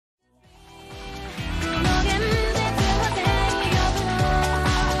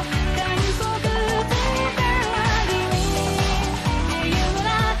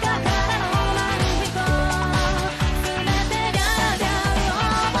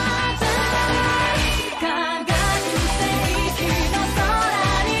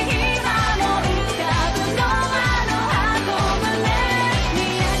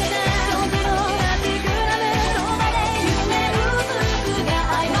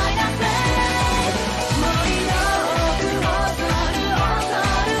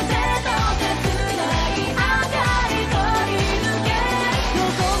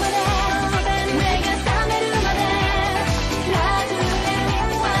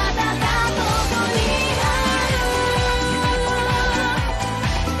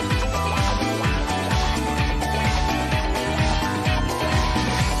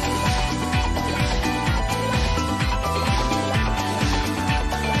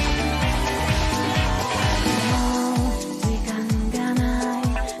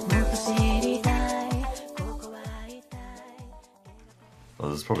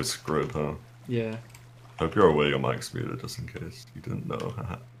probably screwed, huh? Yeah. Hope you're aware your mic's muted, just in case you didn't know.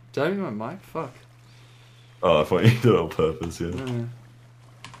 Did I have my mic? Fuck. Oh, I thought you did it on purpose, yeah. No.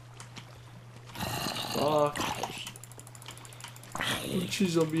 Fuck. She's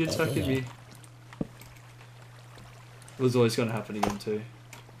zombie attacking me. It was always going to happen again too.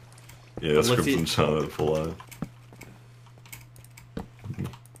 Yeah, script enchanted for life.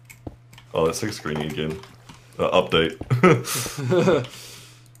 Oh, let's take screening again. Update.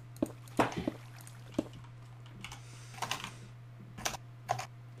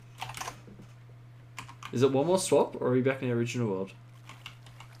 Is it one more swap, or are we back in the original world?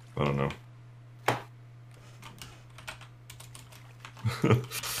 I don't know.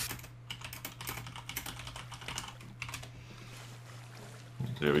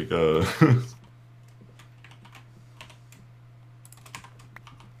 Here we go.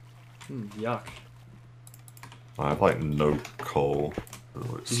 Yuck. I have like no coal.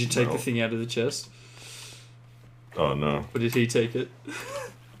 Did you take the thing out of the chest? Oh no. Or did he take it?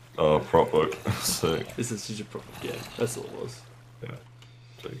 Oh, prop book. Sick. This is just a prop. Yeah, that's all it was. Yeah,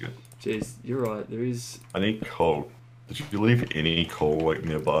 take it. Jeez, you're right. There is. I need coal. Did you leave any coal like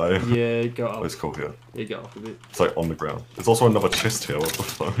nearby? Yeah, go up. Where's coal here? Yeah, go up a bit. It's like on the ground. There's also another chest here. What the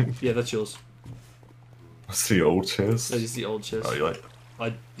fuck? Yeah, that's yours. That's the old chest. That is the old chest. Oh, you like?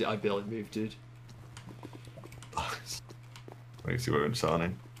 I barely moved, dude. Nice. Wait, see where I'm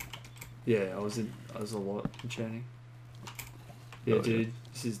enchanting. Yeah, I was a lot enchanting. Yeah, Oh, dude, yeah.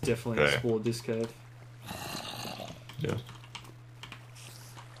 this is definitely Okay. explored this cave. Yeah.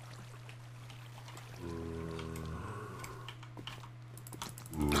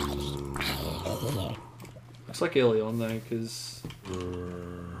 Looks like early on though, because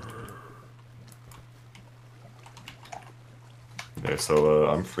Yeah, so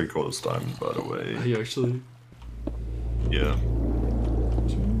I'm 3/4 diamond, by the are way. you actually? Yeah.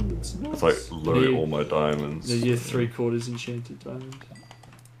 Dude, it's nice. It's like literally Yeah, all my diamonds. no, you're 3/4 enchanted diamond.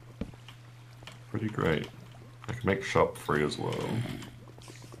 Pretty great. I can make sharp 3 as well.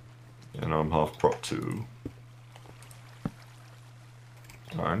 And I'm half prop 2.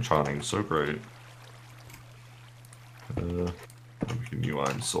 Iron Shining, so great. We can new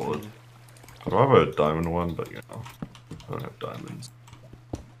iron sword. I do have a diamond one, but you know, I don't have diamonds.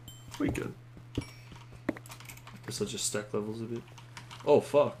 We good. Guess I'll just stack levels a bit. Oh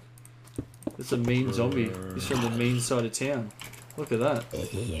fuck. That's a mean zombie. He's from the mean side of town. Look at that.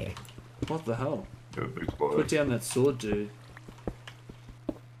 What the hell? You're a big boy. Put down that sword, dude.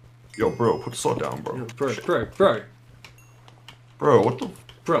 Yo, bro, put the sword down, bro. Yo, bro, Shit. bro. Bro, what the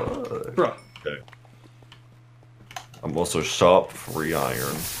Bro, fuck? bro. Okay. I'm also sharp 3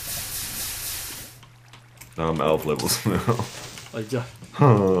 iron. Now I'm out of levels now.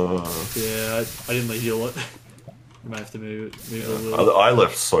 Yeah, I didn't heal it. I might have to move a little. I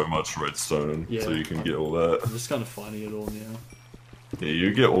left so much redstone, Yeah. so you can get all that. I'm just kind of finding it all now. Yeah,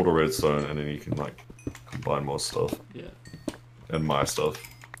 you get all the redstone, and then you can like combine more stuff Yeah. and my stuff.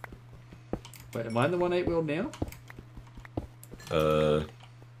 Wait, am I in the 1.8 world now?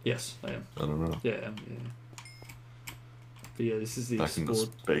 Yes, I am. I don't know. Yeah, I am. Yeah. But yeah, this is the Back in this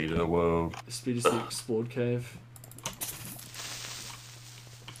explored. beta world. This bit is the explored cave.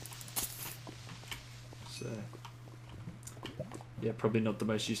 So, yeah, probably not the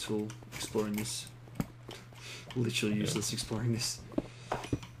most useful exploring this. Literally useless exploring this.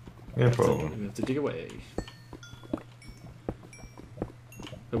 Yeah, We probably. have to dig away.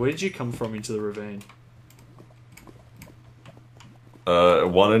 Now, where did you come from into the ravine?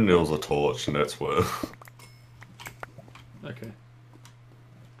 One end there was a torch, and that's where. Okay.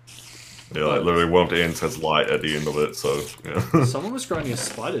 Yeah, like literally one of the ends has light at the end of it, so yeah. Someone was growing a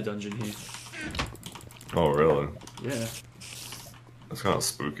spider dungeon here. Oh really? Yeah. That's kind of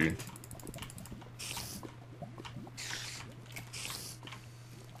spooky.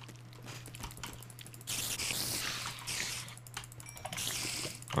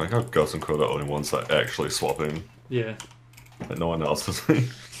 I like how Gus and Quill are the only ones that are actually swapping, Yeah. and no one else is.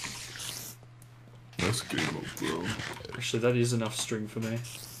 That's good, bro. Actually, that is enough string for me.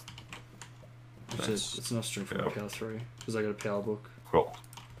 Nice. It's enough string for my Yeah. power 3. Because I got a power book. Got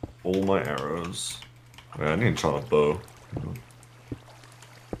all my arrows. Wait, I need to enchant a bow. I'm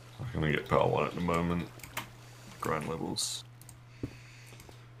gonna get power 1 at the moment. Grind levels.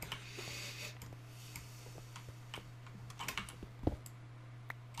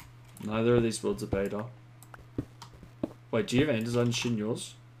 Neither of these worlds are beta. Wait, do you have Anderson in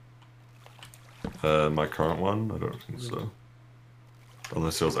yours? My current one? I don't think so.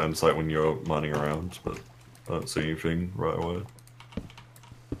 Unless it was insight when you're mining around, but I don't see anything right away.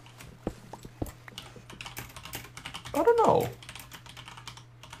 I don't know.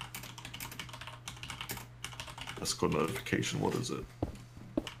 Discord notification. What is it?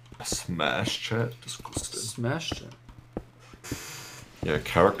 Smash chat? Disgusting. Smash it. Yeah,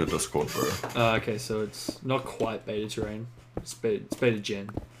 character Discord, bro. Okay, so it's not quite beta terrain. It's beta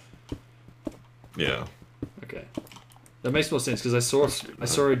gen. Yeah. Okay. That makes more sense because I saw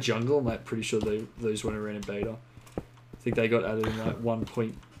a jungle. I'm like pretty sure those went around in beta. I think they got added in like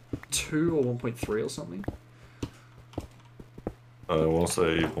 1.2 or 1.3 or something. I want to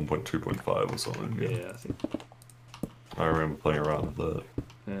say 1.2.5 or something. Yeah, I think. I remember playing around with that.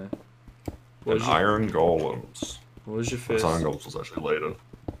 Yeah. And Iron Golems. What was your first? Iron Golems was actually later.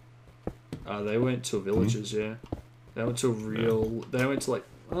 They went to villages, yeah. They went to real. Yeah. They went to like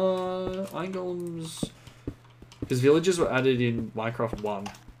Iron Golems. Because villages were added in Minecraft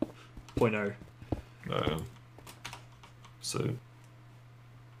 1.0. So.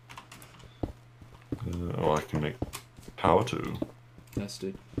 Oh, I can make power too. Yes,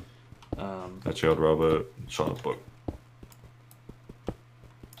 dude. Actually, I'd rather Sean's book.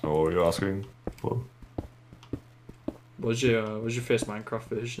 Oh, what were you asking for? What was your first Minecraft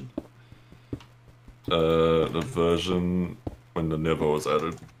version? The version when the Nether was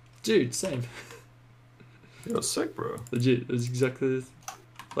added. Dude, same. Yeah, it's sick, bro. Legit, it was exactly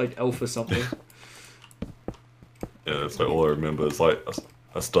like Alpha something. Yeah, it's like all I remember is like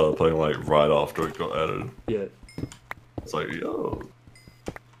I started playing like right after it got added. Yeah. It's like, yo.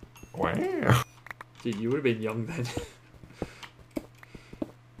 Wow. Dude, you would have been young then.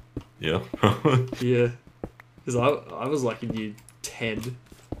 Yeah. Yeah. Because I was like in year 10.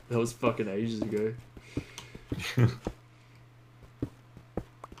 That was fucking ages ago.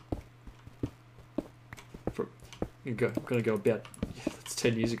 I'm gonna go about... Yeah, that's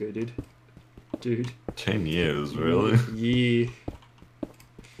 10 years ago, dude. Dude. 10 years, really? Yeah.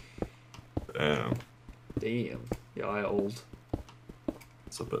 Damn. Damn. Yeah, I old.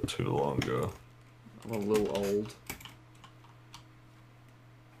 It's a bit too long ago. I'm a little old.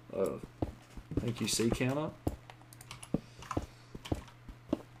 Oh. Thank you, C counter.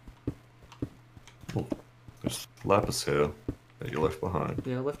 Oh, there's lapis here that you left behind.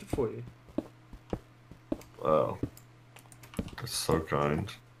 Yeah, I left it for you. Wow. That's so kind.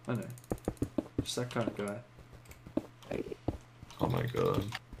 I know. Just that kind of guy. Oh my god.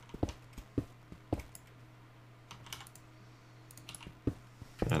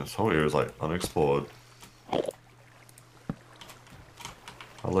 Man, this whole area is like unexplored.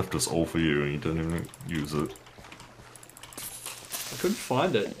 I left this all for you and you didn't even use it. I couldn't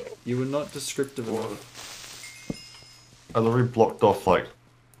find it. You were not descriptive enough. I literally blocked off like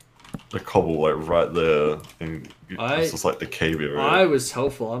the cobble like right there and it's just like the cave area. I was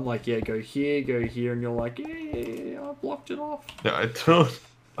helpful. I'm like, yeah, go here, and you're like, yeah, I blocked it off. Yeah,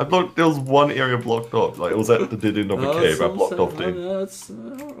 I blocked, there was one area blocked off. Like it was at the dead end of a cave. I blocked off the... No, it's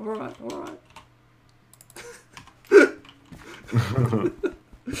alright, alright.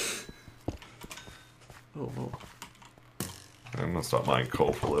 Oh. I'm gonna start mining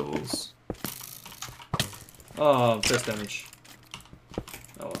coal for levels. Oh, first damage.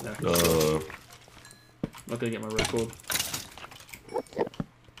 Oh, no. Not gonna get my record.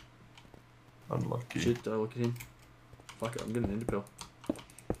 Unlucky. Shit, did I look at him? Fuck it, I'm getting an enderpearl.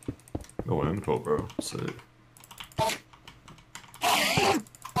 Oh, an enderpearl, bro. Sick.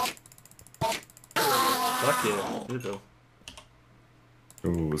 Fuck yeah, enderpearl.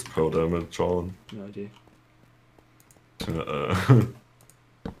 Ooh, is pearl damage on? No idea.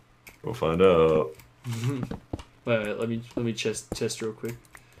 We'll find out. Wait, let me test real quick.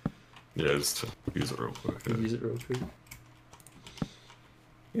 Yeah, just use it real quick. Yeah. Use it real quick.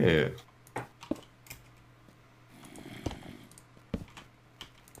 Yeah. It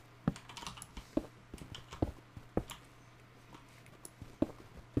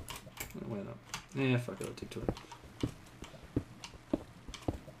went up. Yeah, fuck it, I'll take to it.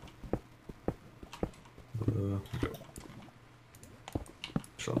 Okay.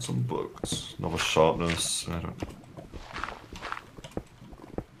 Shot some books. Another sharpness. I don't.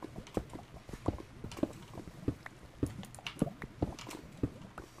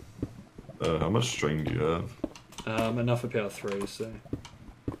 How much string do you have? Enough for power 3, so...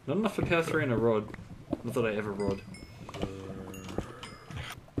 Not enough for power 3 and a rod. Not that I ever rod.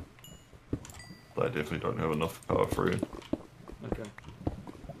 But I definitely don't have enough for power 3. Okay.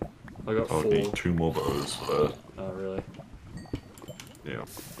 I got 4. I would need 2 more bows for that. Oh, really? Yeah.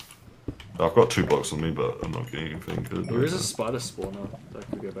 I've got 2 blocks on me, but I'm not getting anything good. There is a spider spawner that I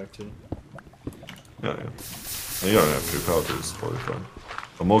could go back to. Yeah. And you don't have 2 power 2, it's probably fine.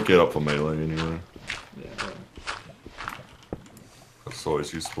 I'm more get up for melee anyway. Yeah, right. That's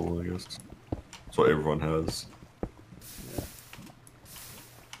always useful, I guess. That's what everyone has. Yeah.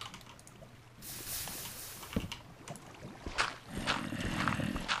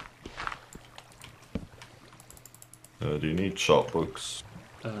 Do you need shop books?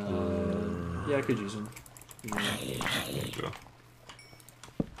 Yeah, I could use them. Yeah. There you go.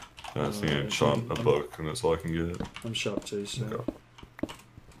 I just need to enchant a book, and that's all I can get. I'm sharp too, so. Okay.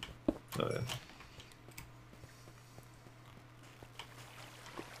 Oh, yeah.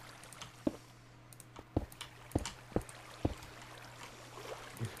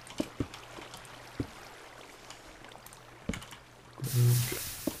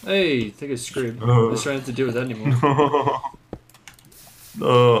 Hey, think it's screwed. I just don't have to deal with that anymore.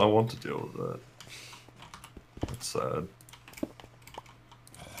 No, I want to deal with that. That's sad.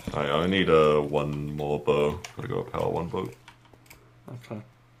 I need one more bow. Gotta go power one bow. Okay.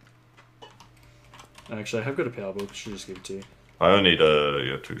 Actually, I have got a power book. Should just give it to you. I only need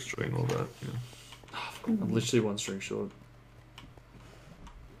a 2-string or that. Yeah. I'm literally 1 string short.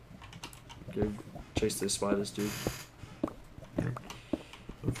 Go chase those spiders, dude.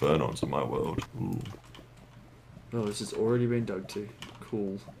 Infernon's in my world. Ooh. Oh, this has already been dug to.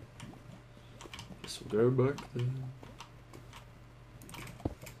 Cool. Guess we'll go back then.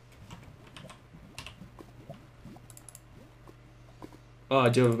 Oh, I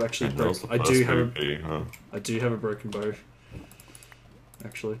do have actually. I do have a broken bow.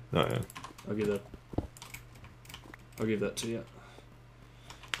 Actually. Oh yeah. I'll give that to you.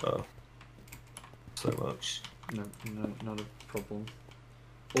 Oh. So much. No, not a problem.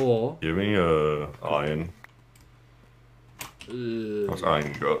 Or Give me iron. What's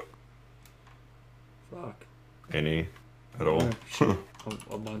iron got? Fuck. Any at all? No, shit.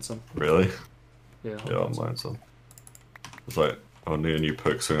 I'll mine some. Really? Yeah. I'll mine some. It's like I need a new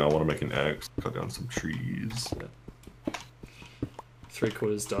pick soon. I want to make an axe. Cut down some trees. Yeah.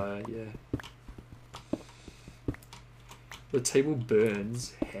 3/4 dire. Yeah. The table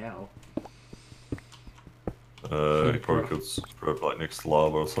burns. How? You probably could scribble like next to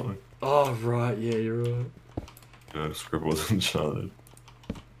lava or something. Oh right, yeah, you're right. Yeah, scribble was enchanted.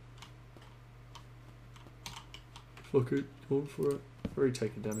 Fuck it, going for it. Already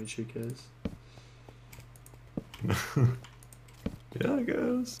taking damage, who cares? Yeah, I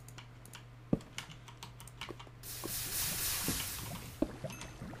guess.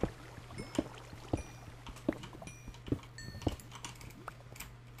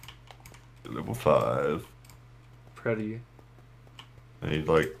 Level 5. Proud of you. I need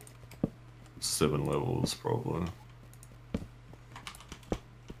like 7 levels probably.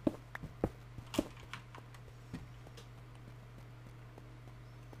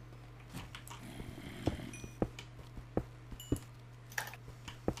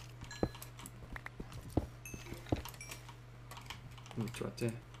 It's right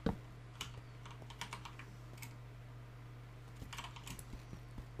there.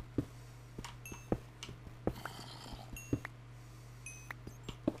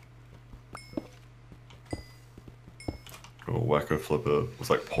 Or Wacko Flipper was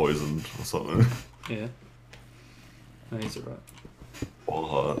like poisoned or something. Yeah. No, he's alright. All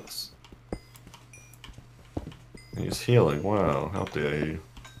hearts. He's healing, wow, how dare you.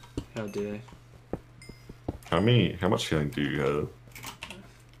 How dare. How much healing do you have?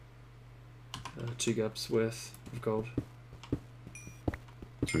 2 gaps worth of gold.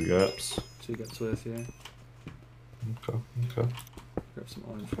 2 gaps? 2 gaps worth, yeah. Okay. Grab some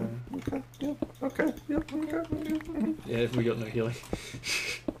iron for you. Okay, yep, okay. Yeah, we got no healing.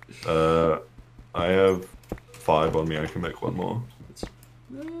 I have 5 on me, I can make 1 more.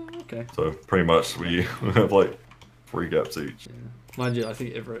 Okay. So pretty much we have like 3 gaps each. Yeah. Mind you, I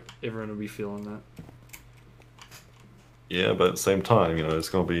think everyone will be feeling that. Yeah, but at the same time, you know, it's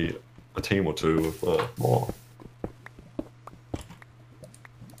gonna be a team or 2 with more.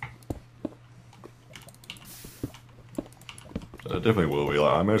 It definitely will be.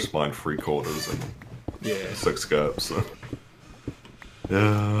 Like, I managed to mine 3/4 and Yeah. 6 gaps. So.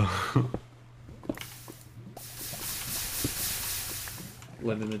 Yeah.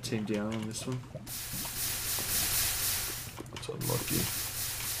 Letting the team down on this one. That's unlucky.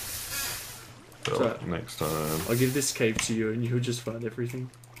 So, So- next time. I'll give this cave to you and you'll just find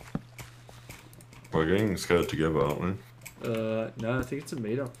everything. We're getting scared together, aren't we? No, I think it's a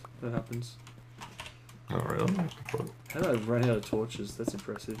meetup that happens. Oh, really? How did I run out of torches? That's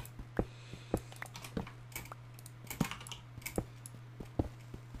impressive.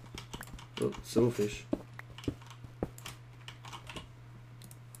 Oh, silverfish.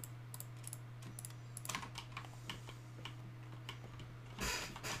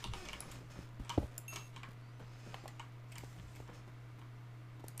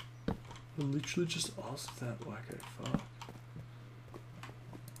 I literally just asked that, Wacko, fuck.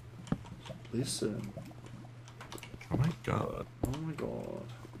 Listen. Oh my god. Oh my god.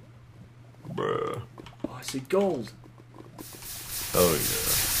 Bruh. Oh, I see gold. Oh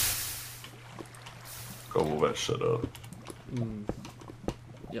yeah. Gobble that shit up. Mm.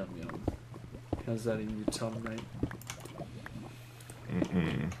 Yum yum. How's that in your tongue, mate?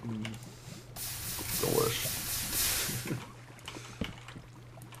 Delish.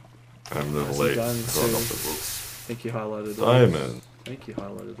 I'm the Nice late. diamond Got too. off the books. I think you highlighted all. Diamond. I think you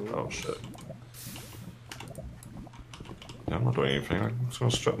highlighted all. Oh shit. Yeah, I'm not doing anything. I'm just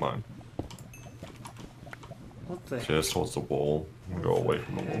gonna strip mine. What the Just towards the wall. I'm gonna go away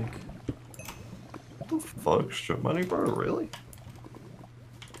from the wall. What the fuck? Strip mining, bro? Really?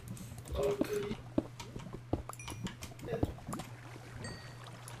 fuck?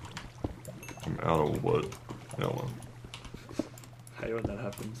 I'm out of wood. Yeah, well. Hate when that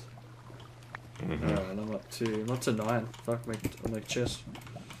happens. Mm-hmm. Alright, I'm up to 9. Fuck, I'll make chest.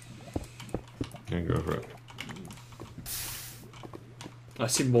 Can't go for it. I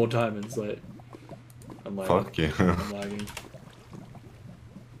see more diamonds, like. I'm lagging. Fuck yeah. I'm lagging.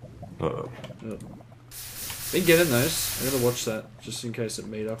 Uh-oh. Yep. Been getting those. I gotta watch that, just in case it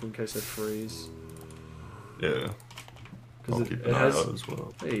meet up, in case I freeze. Yeah. Because I'll it, keep it an eye has. out as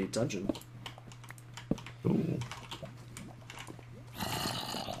well. Hey, dungeon. Ooh.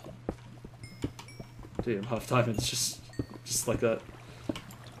 Dude, I'm half diamonds, just like that.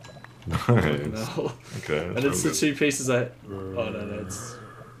 Nice. No. Okay. And that's it's the real 2 pieces I. Oh no, it's.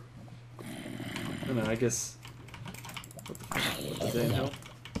 I don't know, I guess. What the damn hell?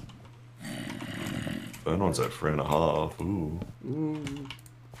 good. That one's at 3.5. Ooh. Ooh.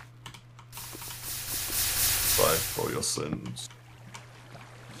 Bye for your sins.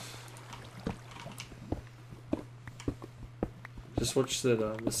 Just watch that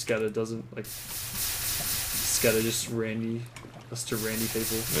the scatter doesn't, like. Scatter just randy. Us to randy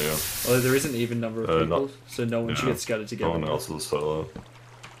people. Yeah. Although there is an even number of people, not- so no one should yeah. get scattered together. No one else is solo.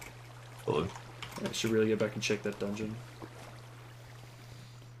 Fully. I should really go back and check that dungeon.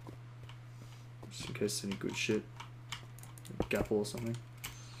 Just in case any good shit. Gapple or something.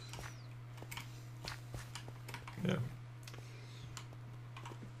 Yeah.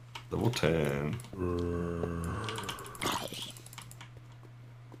 Level 10.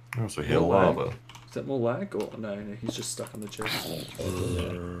 Oh, so here More lag. lava. Is that more lag? Or no, he's just stuck on the chest.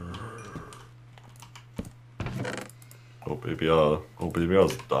 Oh, BBR. Oh,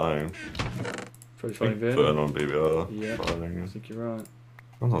 BBR's dying. Probably Big fighting burn Vernon. on BBR. Yeah. I Fighting. think you're right.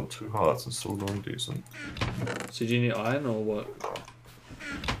 I'm on 2 hearts and still doing decent. So do you need iron or what?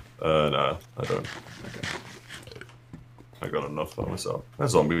 No, I don't. Okay. I got enough for myself. That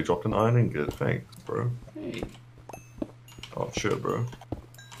zombie dropped an iron ingot. Thanks, bro. Hey. Oh, shit, bro.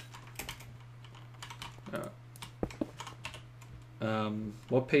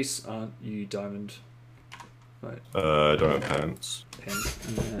 What piece aren't you diamond? Right. I don't have pants. Pen.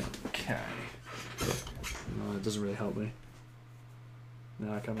 Okay. No, it doesn't really help me.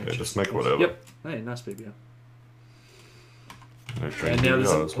 No, I can't make Yeah, chest just make piece. whatever. Yep. Hey, nice BBR. No And now there's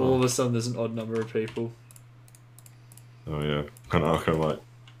BBR as well. all of a sudden there's an odd number of people. Oh, yeah. Kiinako might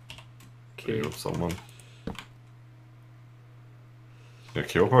Okay. be with someone. Yeah,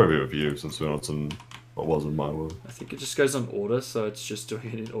 Kill probably be with you since we're not in what was in my world. I think it just goes on order, so it's just doing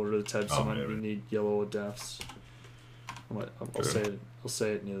it in order to tab Oh, someone. maybe. You need yellow or dafts. I'll Good. say it. I'll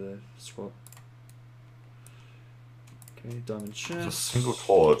say it near the swap. Okay, diamond chest. There's a single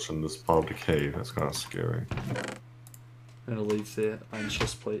torch in this part of the cave. That's kind of scary. I'm gonna leave the iron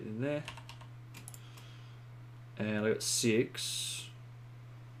chest plate in there. And I got 6.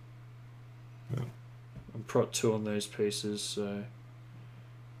 Yeah. I'm prot 2 on those pieces, so.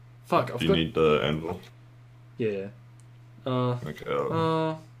 Fuck, I've Do you got. need the anvil? Yeah. Okay.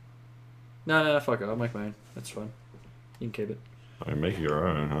 No, fuck it. I'll make my own. That's fine. You can keep it. I make your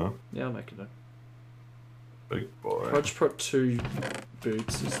own, huh? Yeah, I'll make it. Big boy. Proj prot 2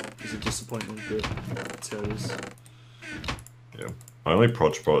 boots is a disappointment, but that's how it is. Yeah. My only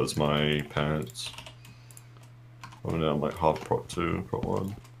proj prot is my pants. I'm now like half prot 2, prot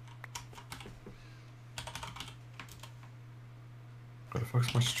 1. Where the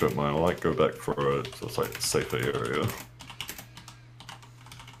fuck's my strip mine? I like go back for it, so it's like a safer area.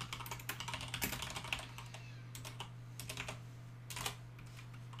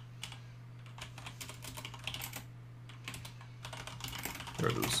 There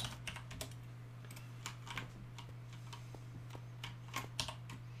it is.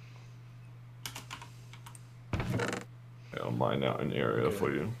 Yeah, I'll mine out an area Okay.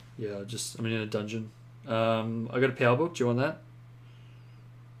 for you. Yeah, I'm in a dungeon. I got a power book. Do you want that?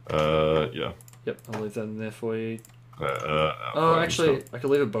 Yeah. Yep, I'll leave that in there for you. Oh, Oh, actually, I could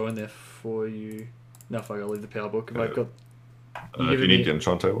leave a bow in there for you. No, fuck, I'll leave the power book. If I've got. do you need the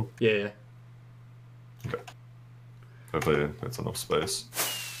enchant table? Yeah. Okay. Hopefully it's enough space.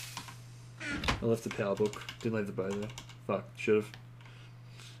 I left the power book. Didn't leave the bow there. Fuck, should've.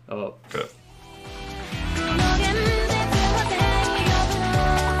 Oh, Okay.